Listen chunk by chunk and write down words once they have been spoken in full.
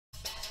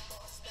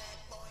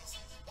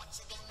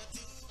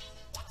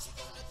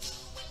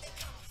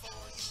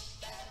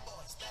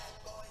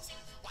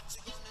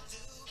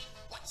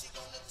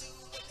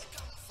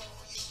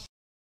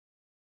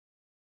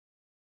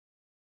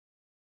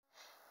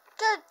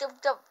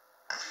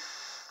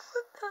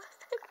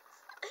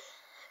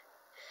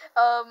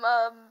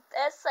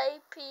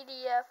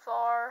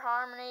SAPDFR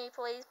Harmony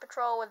Police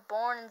Patrol with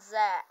Born and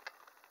Zack.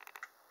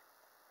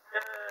 Hey.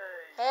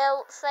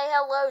 Say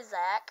hello,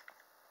 Zack.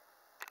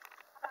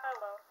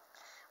 Hello.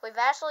 We've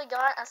actually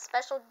got a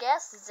special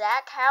guest,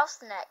 Zack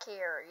Houseneck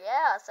here.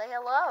 Yeah, say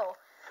hello.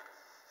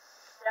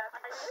 Yeah, I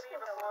used me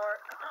before.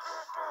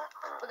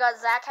 We got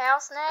Zack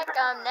Houseneck.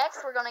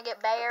 Next, we're gonna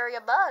get Bay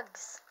Area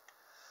Bugs.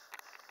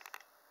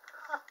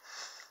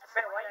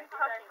 Man, why are you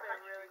talking to a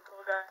really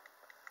cool guy?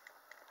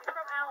 He's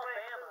from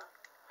Alabama.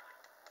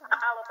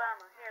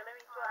 Alabama. Here, let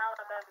me spell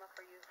Alabama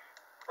for you.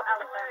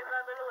 Alabama.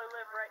 I literally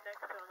live right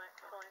next to him,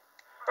 actually.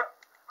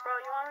 Bro,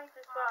 you want me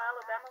to spell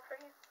Alabama for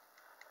you?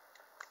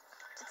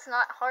 It's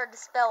not hard to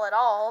spell at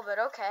all, but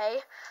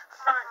okay.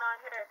 Not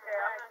here.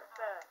 I'm gonna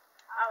spell it.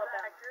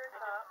 Alabama. You're a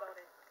cop.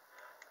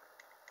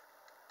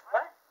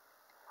 What?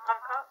 I'm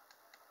a cop?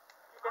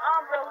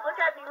 Bro, look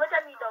at me,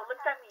 though.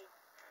 Look at me.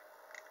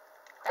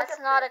 That's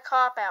not a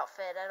cop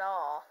outfit at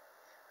all.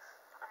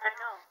 I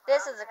know.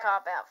 This is a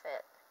cop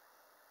outfit.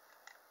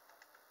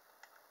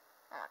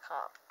 I'm a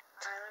cop.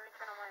 Alright, let me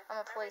turn on my... I'm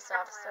a police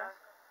officer.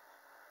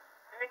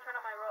 Let me turn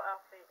on my real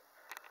outfit.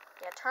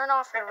 Yeah, turn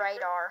off your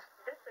radar.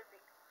 This should be...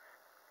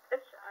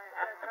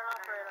 Alright, turn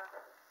off radar.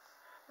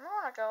 I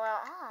want to go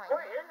out. Oh,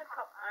 Where is the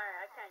cop? Alright,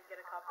 I can't get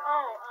a cop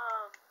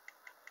outfit.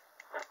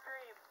 The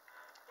stream.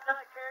 You know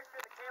that character,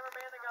 the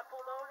cameraman that got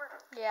pulled over?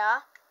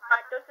 Yeah.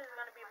 Alright, this is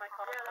gonna be my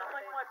cop outfit. Yeah, that's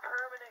like my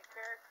permanent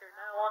character.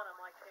 Now on, I'm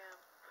like him.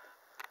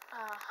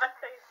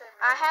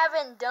 I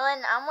haven't done.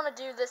 I'm gonna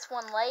do this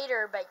one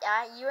later, but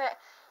you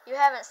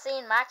haven't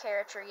seen my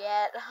character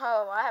yet.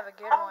 Oh, I have a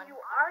good one. Oh, you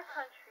are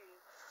country.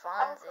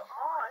 Fonzie.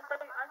 I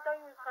thought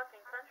you was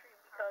talking country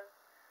because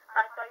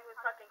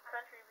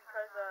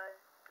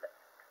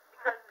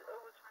it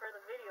was for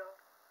the video.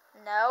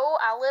 No,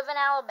 I live in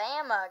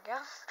Alabama.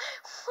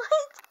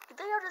 What?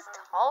 They are just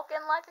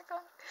talking like a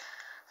country.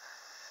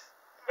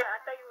 Yeah,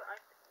 I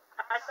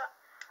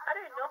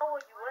didn't know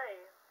what you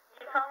weigh.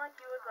 You sound like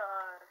you was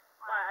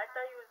I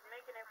thought you was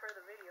making it for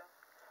the video.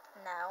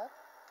 No.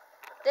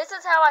 This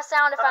is how I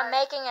sound if I'm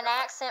making an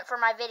accent for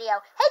my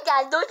video. Hey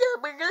guys,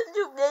 we're gonna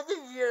do this.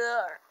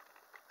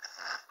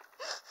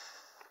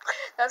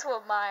 That's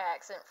what my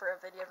accent for a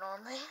video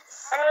normally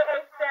is.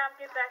 Hey, Sam,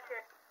 get back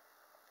here.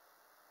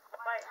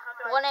 Wait, how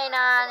do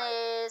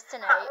 189 is 10-8.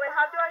 Wait,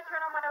 how do I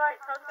turn on my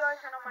lights?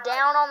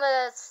 Down on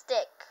the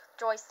stick.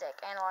 Joystick.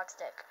 Analog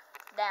stick.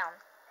 Down.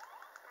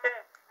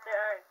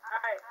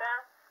 Alright,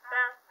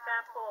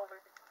 Sam, pull over.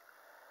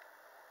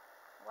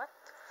 What?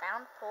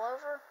 Found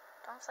pullover?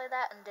 Don't say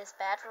that in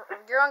dispatch.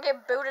 You're gonna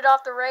get booted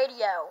off the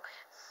radio.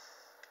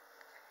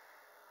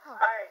 Oh.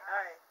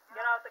 Alright.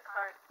 Get out the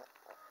car.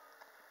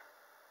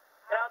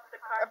 No.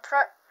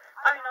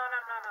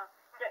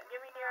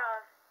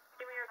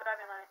 Give me your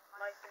driving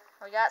license.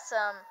 We got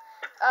some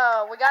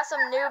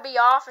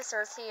newbie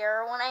officers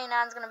here.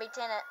 189's gonna be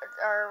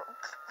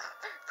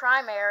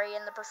primary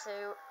in the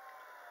pursuit.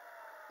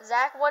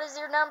 Zack, what is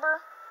your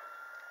number?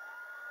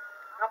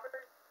 Number?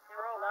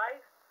 You're all live?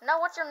 No,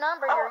 what's your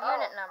number? Your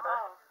unit number.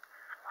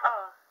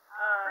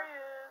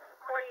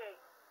 48.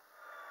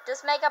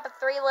 Just make up a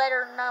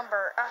 3-letter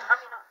number. A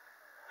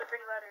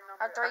 3-letter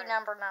number. A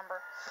 3-number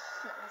number.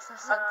 That makes no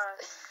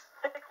sense.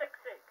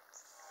 666.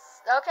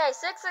 Okay,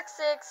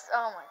 666.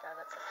 Oh my god,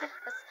 that's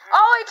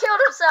oh, he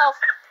killed himself.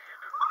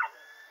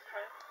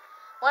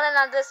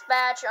 189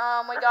 dispatch.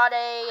 We got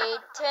a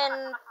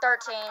 1013. We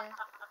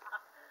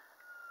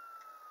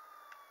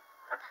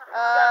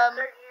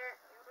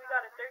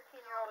got a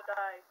 13-year-old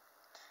died.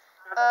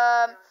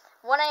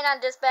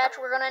 189 dispatch,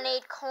 we're gonna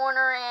need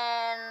coroner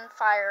and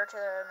fire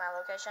to my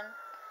location.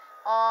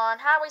 On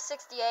Highway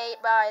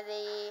 68 by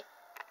the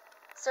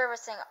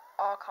Servicing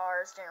All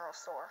Cars General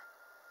Store.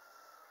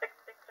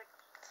 666.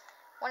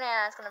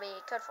 189 is gonna be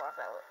code 4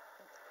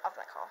 off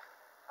that call.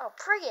 Oh,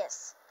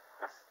 Prius!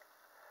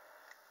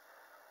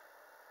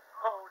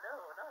 Oh no,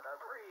 not a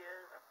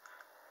Prius.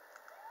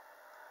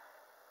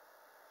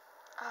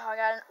 Oh, I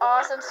got an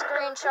awesome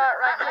screenshot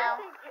right now.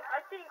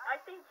 I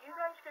think you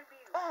guys should be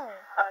Oh.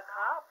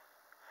 cops.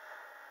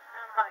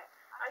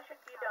 I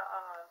should be the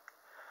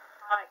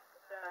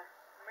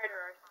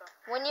murderer. So.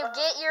 When you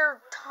get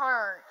your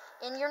turn,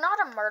 and you're not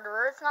a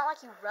murderer, it's not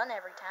like you run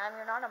every time,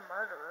 you're not a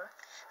murderer.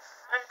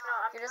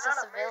 You're just a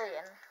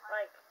civilian. A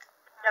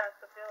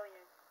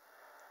civilian.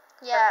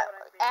 Yeah,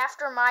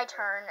 after my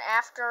turn,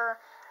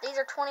 these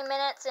are 20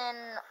 minutes,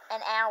 in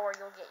an hour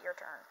you'll get your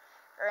turn.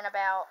 Or in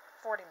about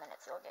 40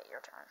 minutes you'll get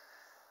your turn.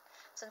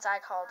 Since I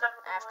called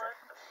after.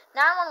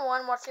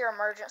 911, what's your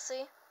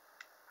emergency?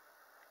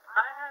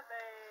 I have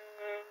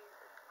a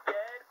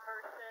dead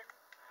person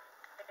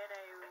in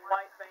a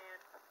white van.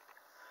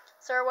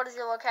 Sir, what is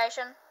your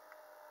location?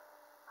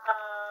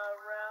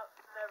 Route,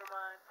 never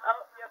mind.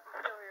 Oh, yep,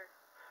 I'm still here.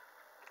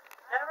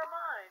 Never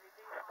mind, he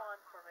despawned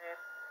for me.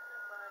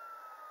 Never mind.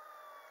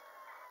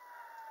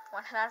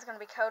 189's gonna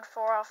be code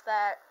 4 off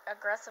that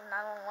aggressive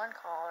 911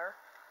 caller.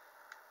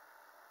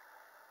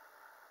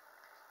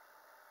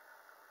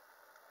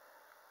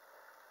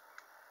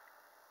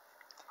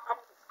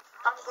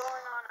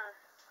 going on a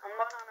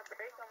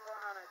break. I'm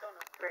going on a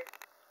donut break.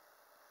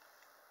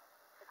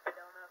 It's a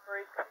donut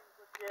break.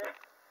 Legit.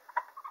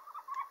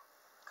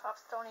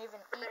 Cops don't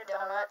even eat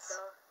donuts.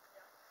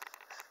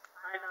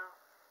 I know.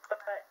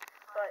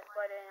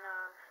 But in,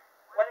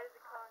 what is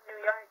it called? New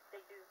York, they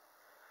do.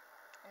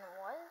 In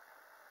what?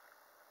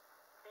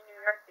 In New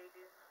York, they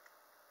do.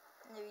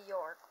 New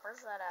York.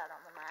 Where's that at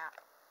on the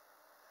map?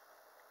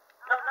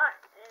 No, not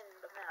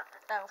in the map.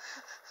 Oh.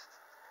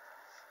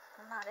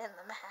 I'm not in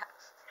the map.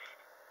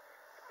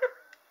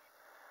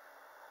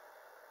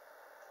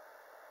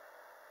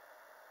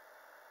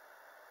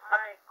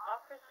 Alright,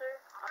 officer.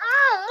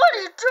 What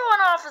are you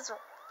doing, officer?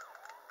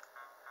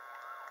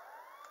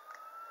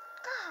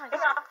 God. Hey,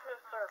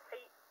 officer,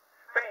 Pete.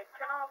 Ray,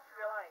 turn off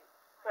your light.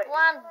 Wait,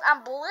 Well,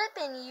 I'm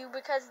blipping you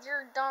because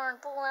you're darn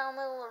pulling out in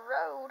the middle of the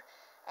road.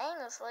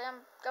 Aimlessly,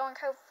 I'm going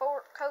code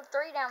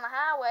 3 down the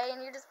highway,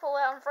 and you just pull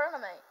out in front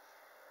of me.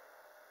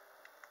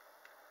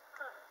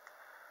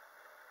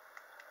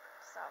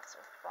 This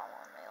officer's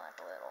following me like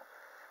a little.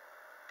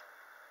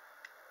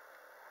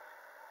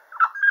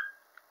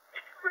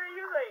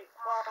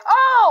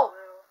 Oh!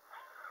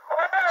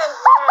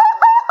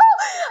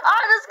 I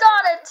just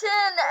got a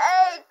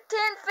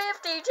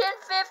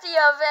 1050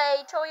 of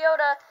a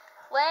Toyota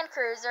Land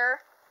Cruiser.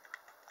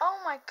 Oh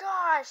my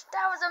gosh,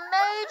 that was a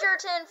major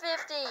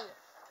 1050.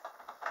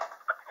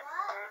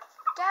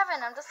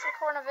 Gavin, I'm just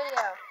recording a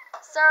video.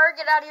 Sir,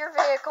 get out of your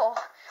vehicle.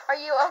 Are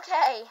you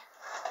okay?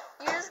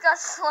 You just got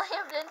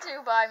slammed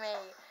into by me.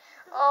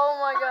 Oh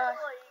my god.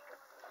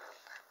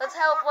 Let's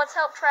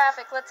help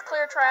traffic. Let's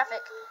clear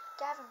traffic.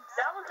 Gavin.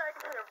 That was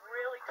actually a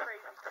really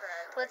crazy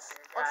crash. Let's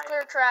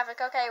clear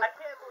traffic. Okay. I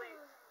can't believe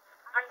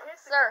I hit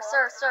the Sir. car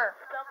and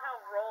somehow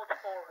rolled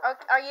forward.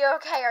 Okay, are you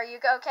okay? Are you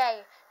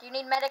okay? Do you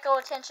need medical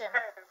attention?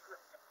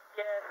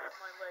 Yes,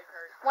 my leg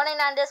hurts.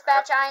 189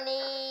 dispatch, I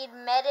need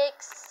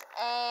medics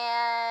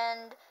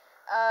and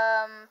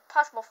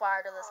possible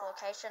fire to this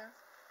location.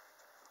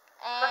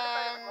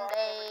 And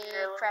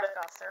a traffic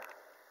officer.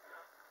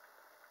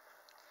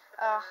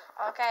 Oh,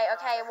 okay.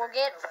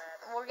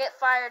 We'll get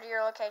fire to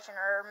your location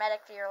or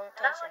medic to your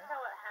location. And I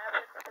like how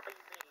it happens to be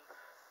me.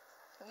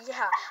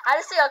 Yeah,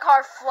 I just see a car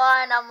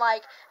flying.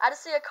 I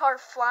just see a car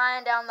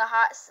flying down the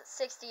hot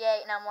 68,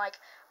 and I'm like,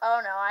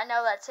 oh no, I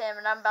know that's him,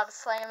 and I'm about to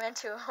slam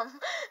into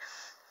him.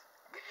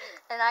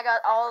 And I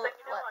got all. But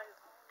you know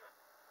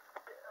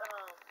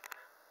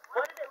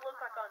what did it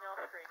look like on your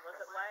screen? Was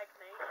it lag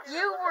nation?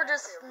 You were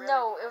just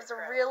no. It was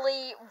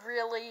really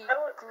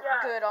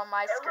good on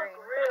my screen. It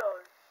looked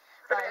real.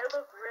 It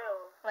looked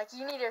real. Like,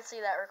 you need to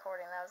see that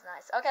recording. That was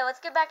nice. Okay, let's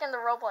get back into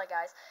roleplay,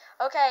 guys.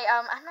 Okay,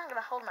 I'm not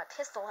going to hold my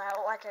pistol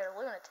out like a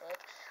lunatic.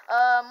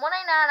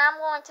 189, I'm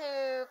going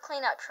to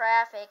clean up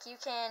traffic. You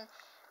can,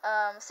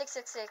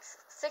 666,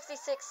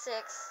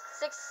 666,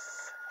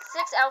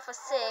 6 Alpha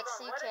 6,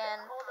 you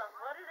can... Hold on,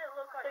 what did it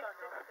look like on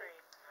your screen?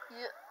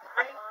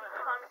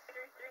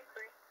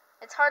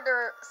 It's hard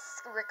to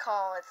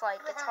recall. It's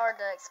hard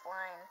to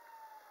explain.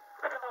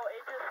 So,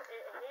 it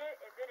hit,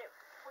 and then it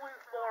flew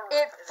forward.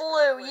 It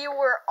flew. You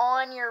were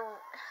on your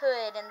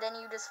hood, and then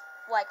you just,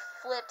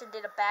 flipped and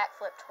did a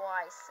backflip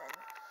twice. And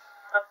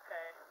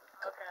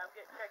Okay, I'm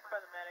getting checked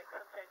by the medics.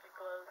 I'm changing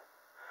clothes.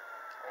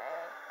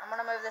 Okay, I'm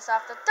gonna move this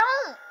off the...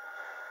 Don't!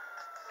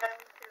 Okay,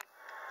 me too.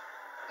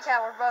 Yeah,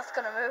 we're both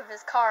gonna move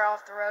this car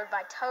off the road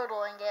by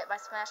totaling it, by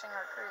smashing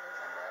our cruisers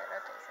into it.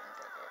 Okay, so I'm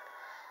take it.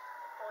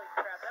 Holy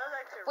crap, that was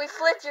actually We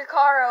flipped your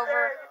car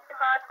over. Your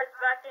car is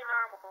back in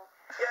normal.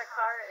 Your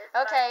car is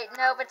Okay, back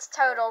in nope, normal. it's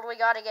totaled. We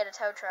gotta get a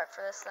tow truck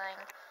for this thing.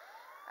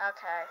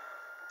 Okay.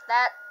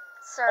 That,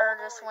 sir,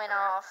 just went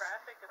off.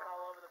 Traffic is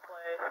all over the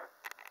place.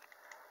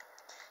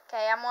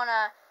 Okay, I'm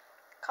gonna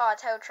call a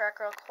tow truck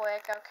real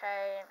quick.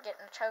 Okay,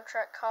 getting a tow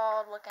truck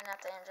called, looking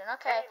at the engine.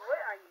 Okay. Hey, what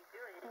are you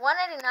doing?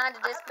 189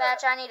 to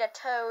dispatch, I need a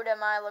tow to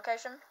my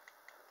location.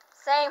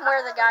 Same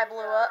where the guy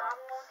blew up. I'm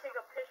gonna take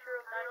a picture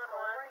of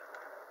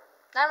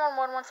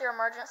 911, what's your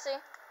emergency?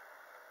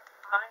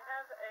 I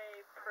have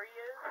a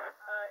Prius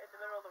in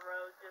the middle of the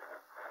road, just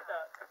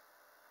stuck.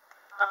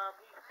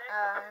 He's next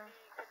to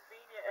the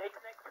convenient. He's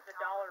next to the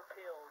dollar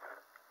pills.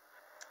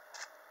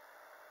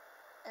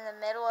 In the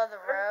middle of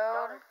the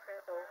road.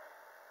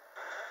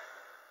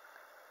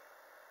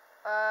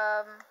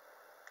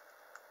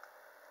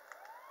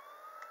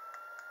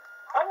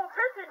 Oh, a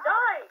person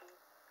died.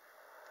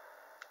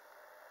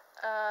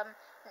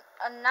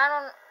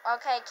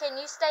 Okay, can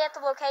you stay at the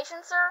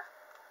location, sir?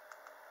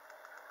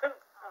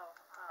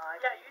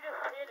 Yeah, you just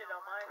hit it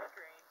on my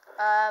screen.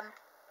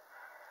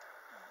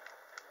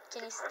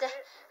 Can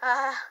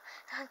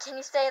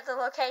you stay at the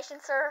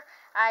location, sir?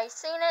 I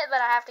seen it,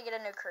 but I have to get a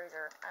new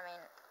cruiser. I mean,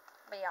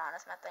 be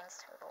honest, my thing's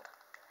totaled.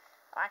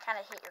 I kind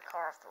of hit your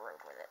car off the road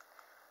with it.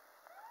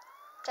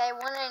 Okay,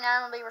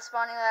 189 will be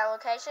responding to that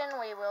location.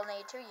 We will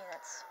need 2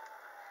 units.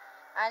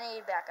 I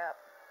need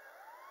backup.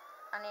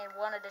 I need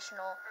 1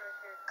 additional.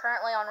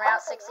 Currently on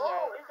Route 68.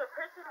 Whoa, is the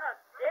person not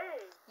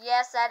dead?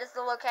 Yes, that is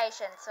the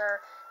location,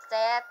 sir.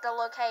 Stay at the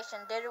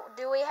location.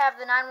 Do we have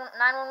the 911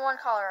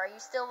 caller? Are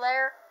you still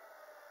there?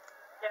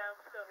 Yeah, I'm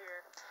still here.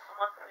 I'm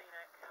One scene,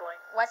 actually.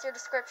 What's your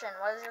description?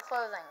 What is your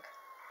clothing?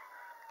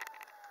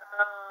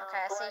 Okay,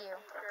 I see you.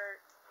 Black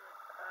t-shirt,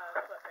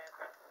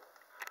 sweatpants.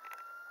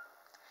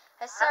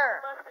 Hey,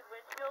 sir. I busted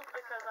windshields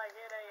because I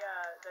hit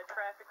the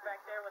traffic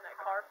back there when that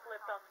car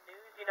flipped on the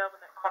news. You know,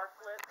 when that car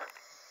flipped?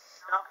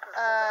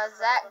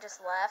 Zack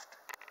just left.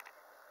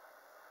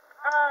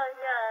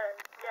 Yeah,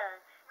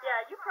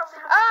 you probably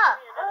have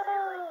to see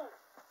it.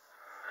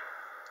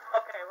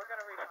 Okay, we're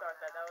gonna restart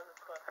that. That wasn't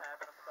supposed to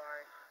happen, I'm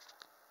sorry.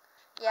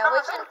 Yeah,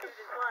 we can.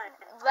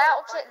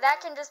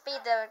 That can just be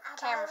the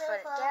camera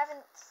footage.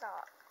 Gavin,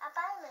 stop.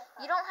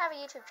 You don't have a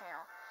YouTube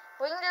channel.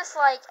 We can just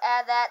like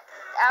add that.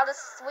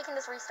 We can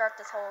just restart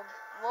this whole.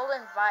 We'll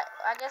invite.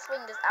 I guess we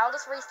can just. I'll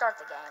just restart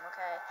the game,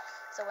 okay?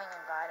 So we can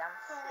invite them.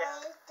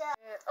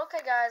 Yeah.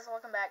 Okay, guys,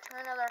 welcome back to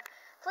another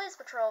Police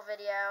Patrol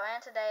video.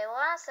 And today,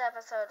 last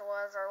episode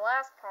was our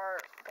last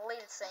part.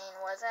 Deleted scene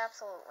was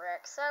absolute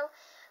wreck. So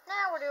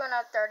now we're doing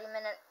a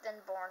 30-minute.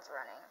 Then Bourne's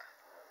running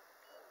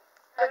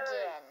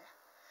again.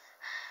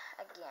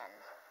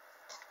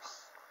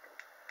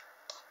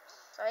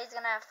 So he's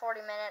gonna have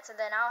 40 minutes, and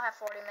then I'll have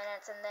 40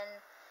 minutes, and then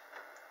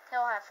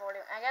he'll have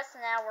 40. I guess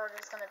now we're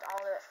just gonna all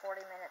do it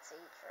 40 minutes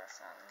each or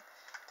something.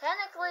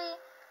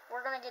 Technically, we're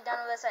gonna get done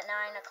with this at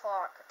 9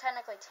 o'clock.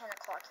 Technically 10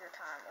 o'clock your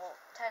time. Well,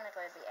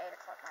 technically it'd be 8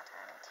 o'clock my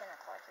time and 10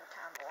 o'clock your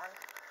time, Bourne.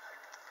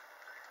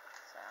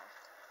 So.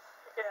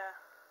 Yeah.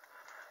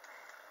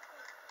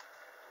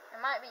 It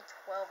might be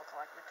 12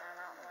 o'clock your time.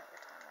 I don't know what your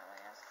time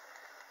really is.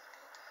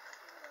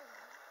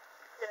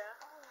 Yeah.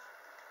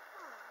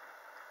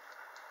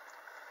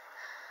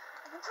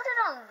 You put it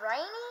on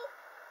rainy?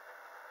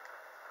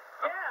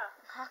 Yeah.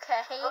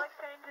 Okay. I like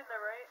changing the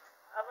rate.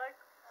 I like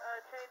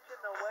changing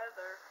the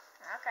weather.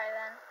 Okay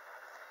then.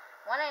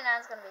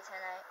 189 is gonna be 10:8.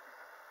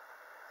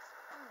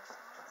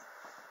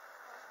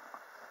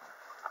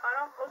 I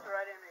don't supposed to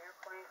ride in an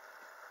airplane.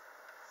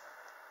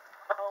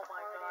 Oh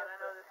my god, I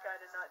know this guy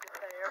did not just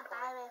say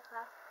airplane.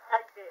 I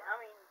did. I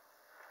mean,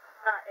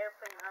 not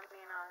airplane. I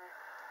mean,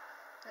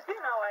 you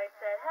know I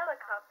said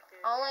helicopter.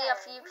 Only a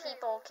few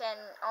people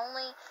can.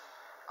 Only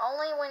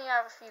when you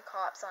have a few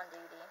cops on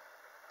duty,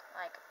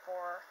 like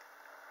because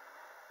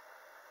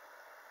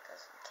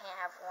you can't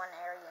have one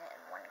air unit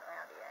and one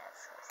ground unit.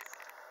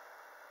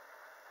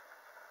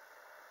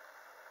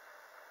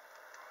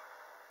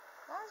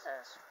 What is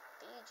this?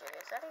 BeeJay?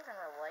 Is that even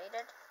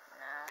related?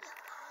 No.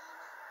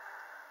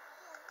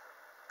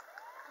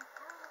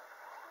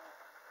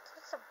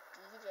 There's a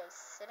BeeJay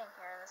sitting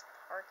here in this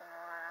parking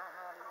lot. I don't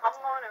know what he's doing.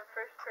 I'm on in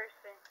first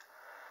person.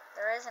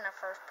 There isn't a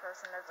first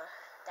person. There's a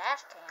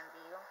dash cam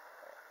view.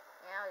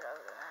 Yeah, he's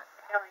over that.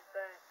 Yeah, like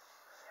that.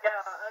 Yeah,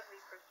 ugly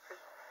first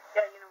person.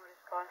 Yeah, you know what it's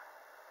called.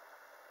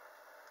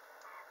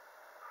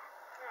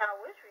 Yeah,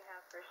 I wish we had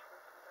first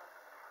person though.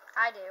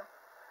 I do.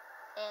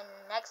 In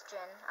next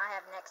gen, I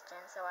have next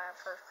gen, so I have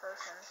first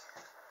person.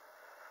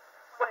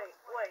 Wait,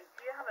 do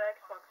you have an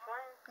Xbox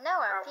One?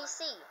 No, I have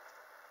PC.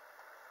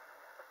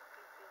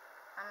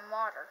 I'm a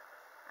modder.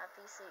 I have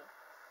PC.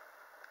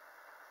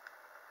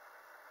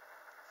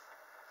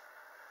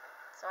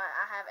 So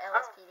I have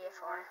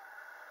SAPDFR.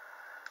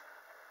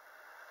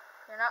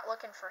 You're not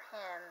looking for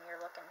him, you're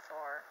looking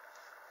for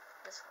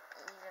just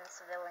even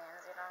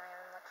civilians. You don't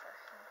even look for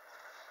him.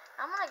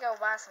 I'm gonna go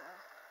buy some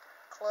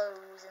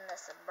clothes in the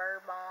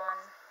Suburban.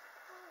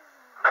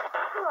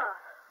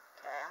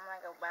 Okay, I'm gonna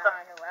go buy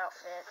my new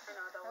outfit.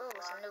 Ooh,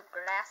 some new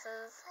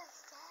glasses.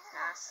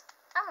 Nice.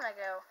 I'm gonna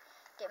go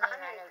get me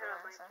my new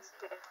glasses.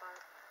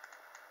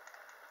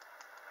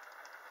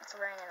 It's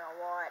raining a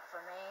lot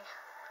for me.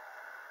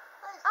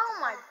 Oh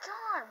my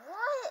god,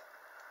 what?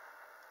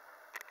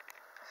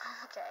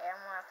 Okay, I'm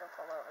gonna have to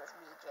pull over this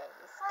BeeJay.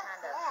 He's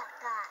kind of.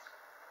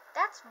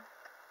 That's.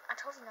 I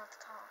told you not to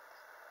talk.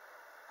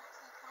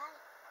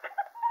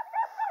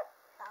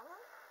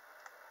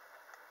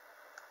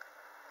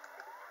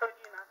 Told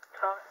you not to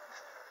talk.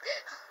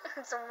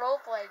 It's a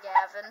roleplay,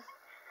 Gavin.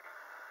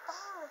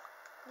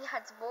 Yeah,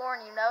 it's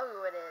Bourne. You know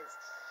who it is.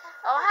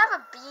 Oh, I have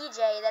a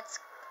BeeJay that's.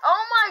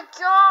 Oh my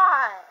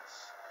gosh!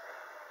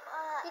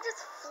 He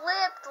just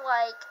flipped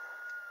like.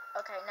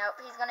 Okay, nope,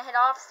 he's gonna hit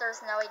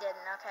officers. No, he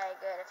didn't. Okay,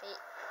 good. If he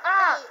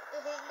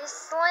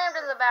slammed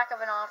into the back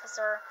of an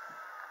officer.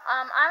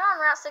 I'm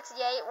on Route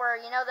 68 where,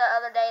 you know, the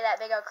other day that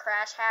big old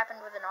crash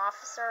happened with an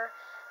officer.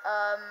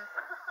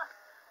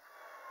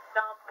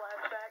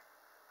 Non-flashback.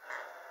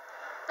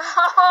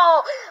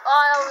 Oh,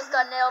 I almost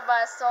got nailed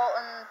by assault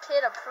and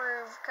pit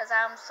approved because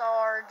I'm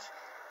Sarge.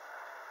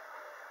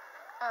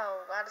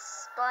 Oh, I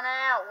just spun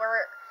out.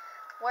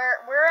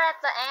 We're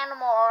at the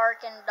Animal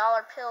Arc in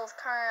Dollar Pills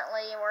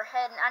currently. We're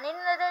heading. I need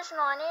an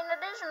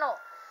additional.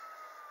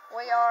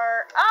 We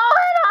are. Oh,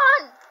 head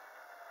on!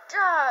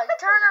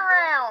 Turn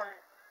around.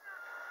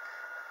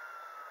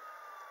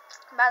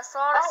 By the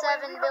Slaughter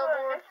 7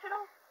 billboard.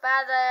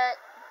 By the.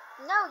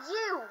 No,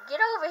 you! Get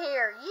over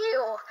here!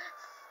 You!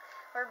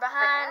 We're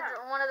behind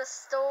one of the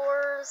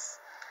stores.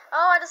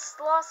 Oh, I just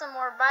lost him.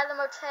 We're by the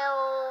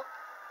motel.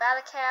 By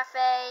the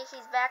cafe.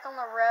 He's back on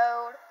the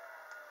road.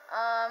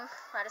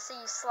 I just see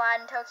you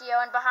sliding, Tokyo,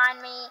 and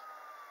behind me,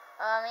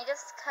 He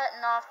just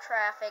cutting off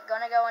traffic.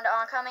 Gonna go into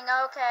oncoming.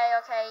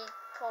 Okay,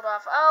 pulled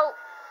off. Oh,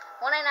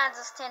 189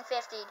 is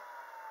 1050.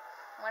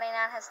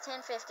 189 has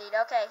 1050.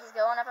 Okay, he's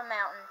going up a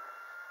mountain.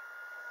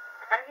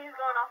 He's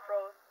going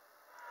off-road.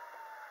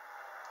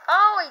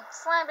 Oh, he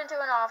slammed into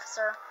an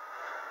officer.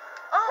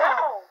 Oh!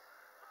 Whoa!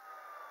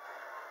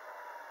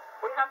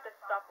 We have to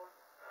stop him.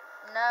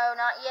 No,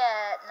 not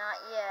yet. Not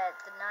yet.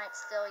 The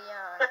night's still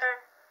young. Sir.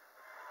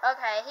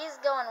 Okay, he's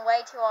going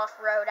way too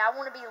off-road. I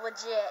want to be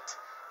legit,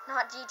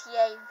 not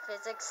GTA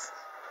physics.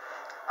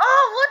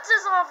 Oh, what's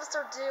this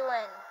officer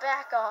doing?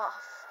 Back off.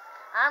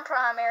 I'm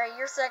primary,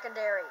 you're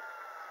secondary.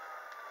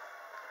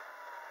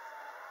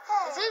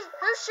 Is he?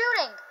 Who's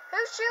shooting?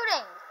 Who's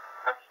shooting?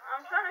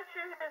 I'm trying to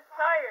shoot his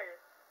tires.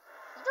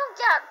 You don't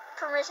got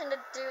permission to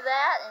do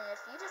that, and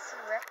if you just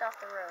wrecked off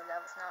the road,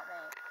 that was not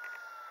me.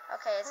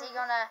 Okay, is he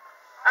gonna...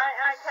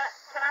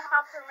 Can I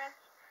have permission?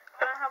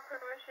 Can I have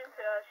permission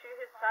to shoot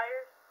his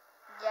tires?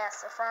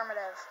 Yes,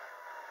 affirmative.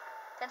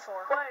 10-4.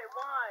 Wait,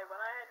 why? When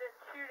I didn't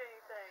shoot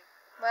anything.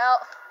 Well,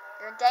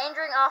 you're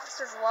endangering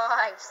officers'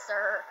 lives,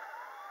 sir.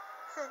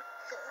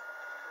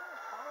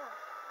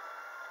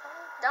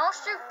 Don't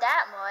shoot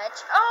that much.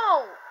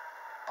 Oh!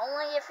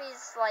 Only if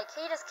he's, like,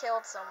 he just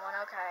killed someone.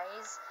 Okay,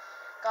 he's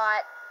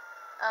got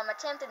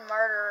attempted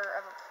murder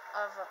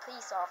of a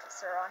police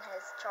officer on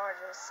his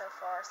charges so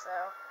far, so...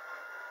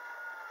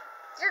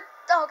 You're...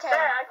 Okay.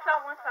 There, I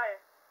shot one tire.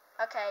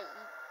 Okay,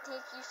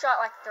 you shot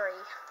like 3.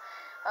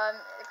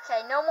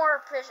 Okay, no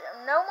more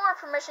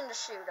permission to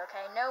shoot,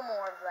 okay? No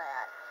more of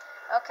that.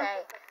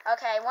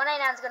 Okay,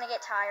 189's gonna get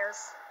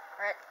tires.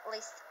 Or at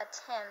least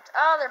attempt.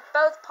 Oh, they're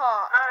both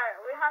popped. Alright,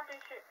 we have to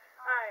shoot.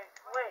 Alright,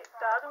 wait,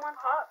 the other one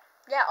popped?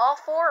 Yeah, all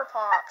 4 are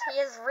popped.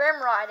 He is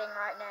rim riding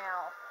right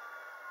now.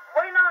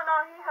 Wait, no,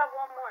 he have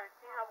one more.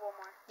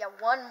 Yeah,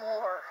 1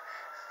 more.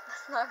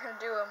 That's not gonna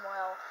do him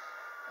well.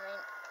 I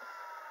mean...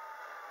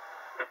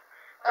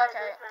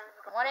 Okay,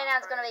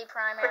 189's gonna be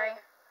primary.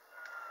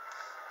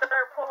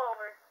 Sir, pull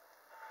over.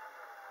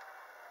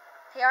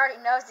 He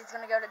already knows he's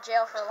gonna go to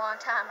jail for a long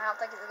time. I don't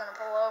think he's gonna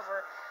pull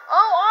over.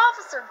 Oh,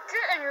 officer,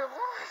 get in your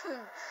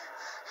line!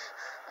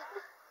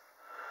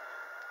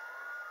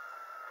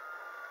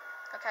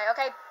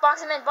 Okay,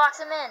 box him in.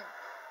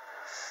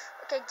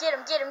 Okay, get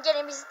him,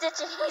 he's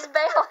ditching, he's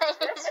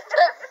bailing,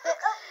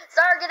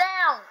 Sir, get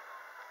down!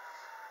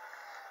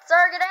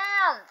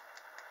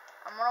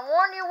 I'm gonna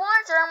warn you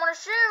once or I'm gonna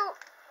shoot!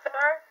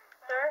 Sir,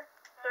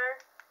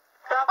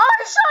 stop. Oh,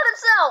 he shot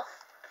himself!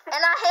 And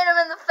I hit him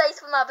in the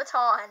face with my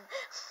baton.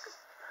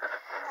 I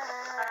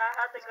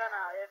had the gun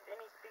out if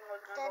anything was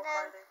gonna go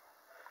further.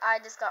 I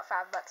just got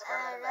 $5 for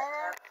it.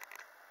 Okay.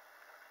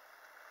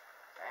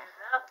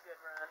 That was a good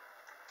run.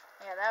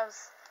 Yeah,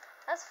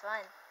 that's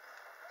fun.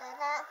 Alright,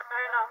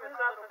 now who's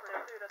officer?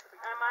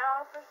 Am I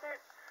officer?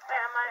 Hey,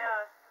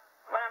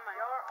 what am I?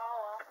 You're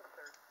all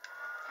officers.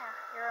 Yeah,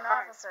 you're an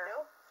officer.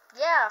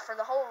 Yeah, for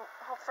the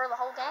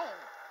whole game.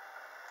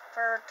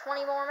 For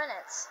 20 more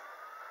minutes.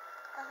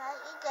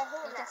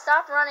 You can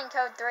stop running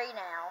code 3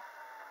 now.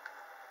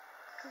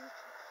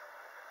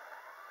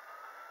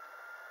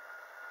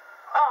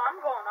 Oh, I'm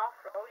going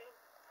off-roading.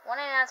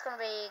 189's gonna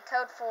be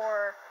code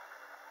 4,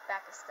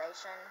 back to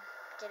station.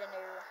 Get a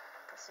new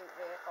pursuit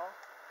vehicle.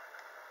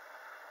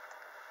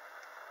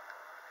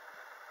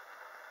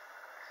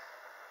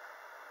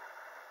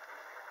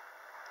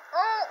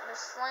 Oh,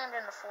 just slammed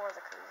into 4 of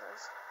the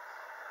cruisers.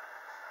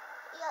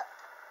 Yep.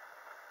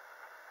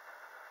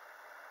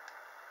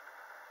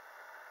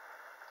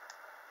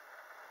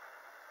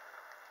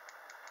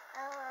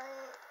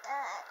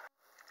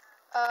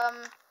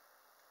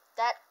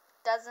 That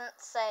doesn't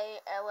say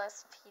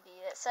LSPD.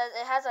 It says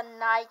it has a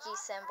Nike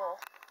symbol.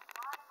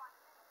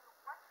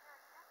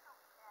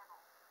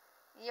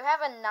 You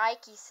have a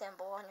Nike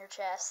symbol on your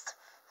chest.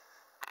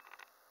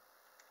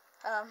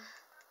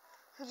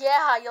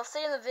 Yeah, you'll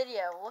see in the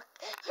video. Look,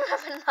 you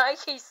have a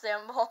Nike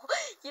symbol.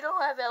 You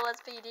don't have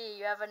LSPD,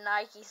 you have a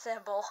Nike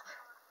symbol.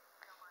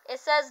 It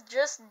says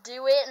just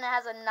do it and it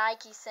has a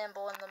Nike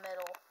symbol in the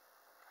middle.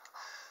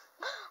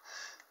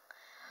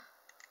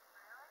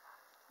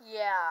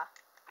 Yeah.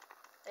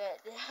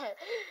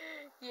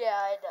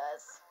 Yeah, it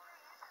does.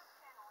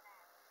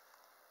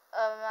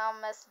 I'll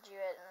message you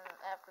it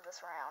after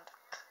this round.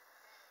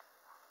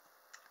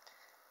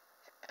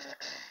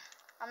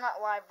 I'm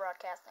not live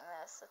broadcasting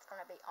this. It's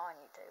gonna be on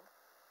YouTube.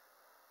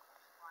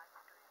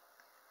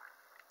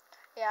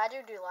 Yeah, I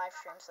do live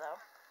streams though.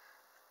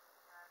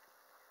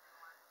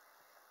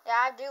 Yeah,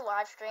 I do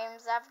live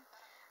streams.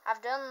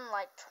 I've done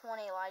like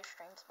 20 live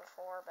streams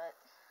before, but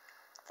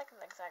I think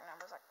the exact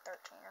number is like 13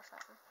 or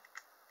something.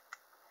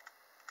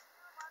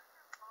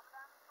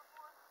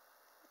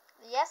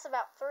 Yes,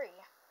 about 3.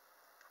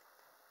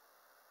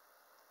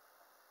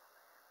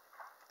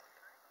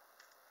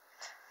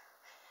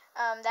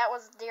 That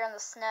was during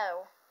the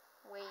snow.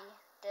 We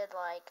did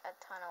like a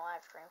ton of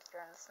live streams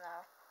during the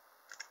snow.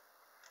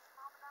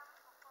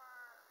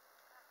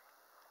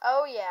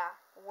 Oh yeah,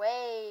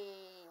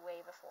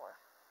 way before.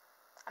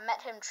 I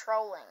met him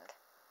trolling.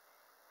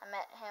 I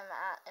met him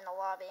in a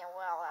lobby and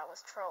while I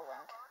was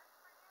trolling.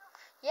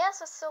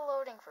 Yes, it's still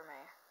loading for me.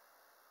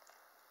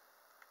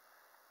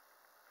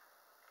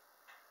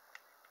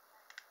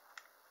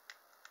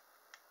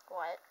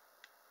 What?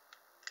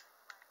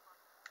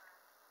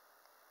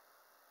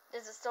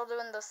 Is it still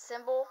doing the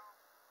symbol?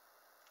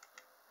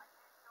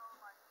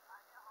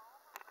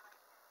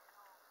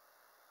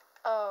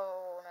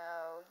 Oh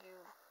no, you.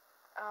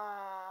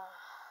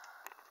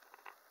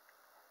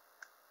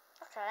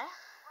 Okay.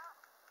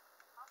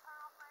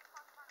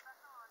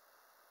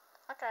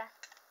 Okay.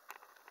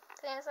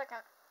 See you in a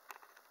second.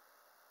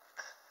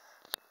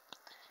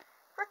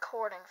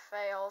 Recording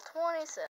failed. 27.